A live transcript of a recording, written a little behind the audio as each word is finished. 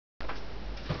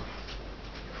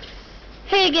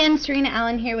Hi again, Serena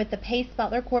Allen here with the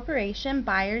PaceButler Corporation,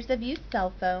 buyers of used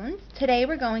cell phones. Today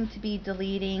we're going to be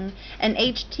deleting an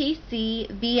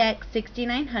HTC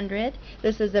VX6900.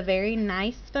 This is a very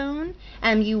nice phone.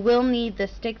 You will need the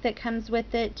stick that comes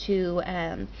with it to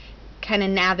kind of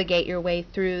navigate your way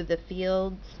through the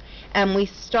fields. We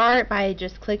start by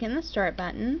just clicking the start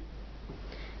button.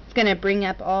 It's going to bring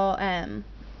up a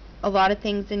lot of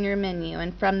things in your menu,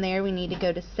 and from there we need to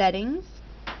go to settings.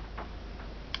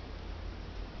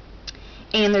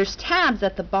 And there's tabs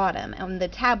at the bottom, and the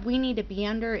tab we need to be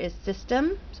under is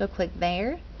System, so click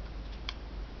there.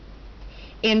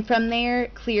 And from there,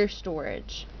 Clear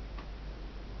Storage.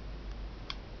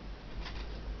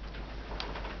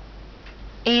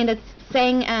 And it's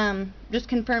saying, just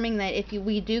confirming that if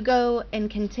we do go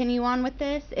and continue on with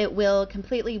this, it will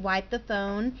completely wipe the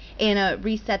phone and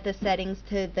reset the settings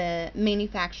to the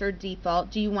manufacturer default.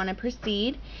 Do you want to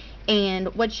proceed?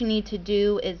 And what you need to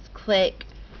do is click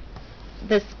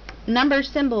this number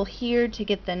symbol here to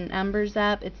get the numbers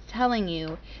up. It's telling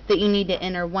you that you need to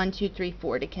enter 1, 2, 3,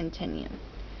 4 to continue.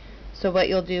 So what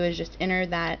you'll do is just enter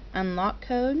that unlock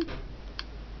code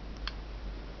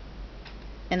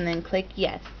and then click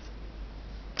yes.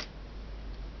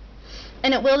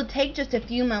 And it will take just a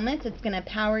few moments. It's going to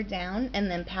power down and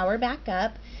then power back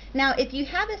up. Now if you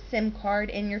have a SIM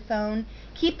card in your phone,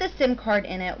 keep the SIM card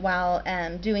in it while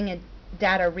doing a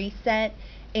data reset.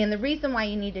 And the reason why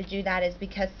you need to do that is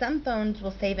because some phones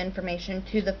will save information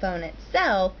to the phone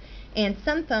itself, and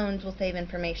some phones will save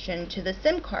information to the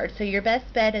SIM card. So your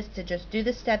best bet is to just do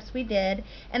the steps we did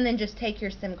and then just take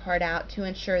your SIM card out to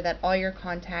ensure that all your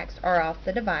contacts are off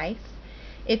the device.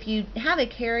 If you have a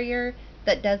carrier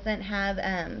that doesn't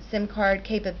have SIM card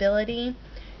capability,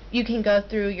 you can go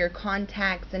through your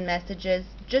contacts and messages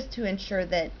just to ensure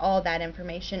that all that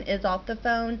information is off the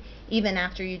phone even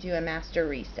after you do a master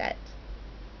reset.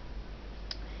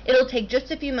 It'll take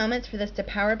just a few moments for this to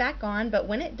power back on, but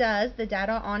when it does, the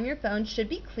data on your phone should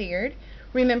be cleared.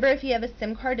 Remember, if you have a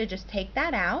SIM card, to just take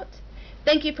that out.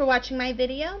 Thank you for watching my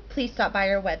video. Please stop by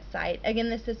our website. Again,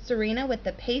 this is Serena with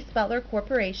the PaceButler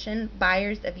Corporation,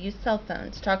 buyers of used cell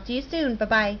phones. Talk to you soon.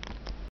 Bye-bye.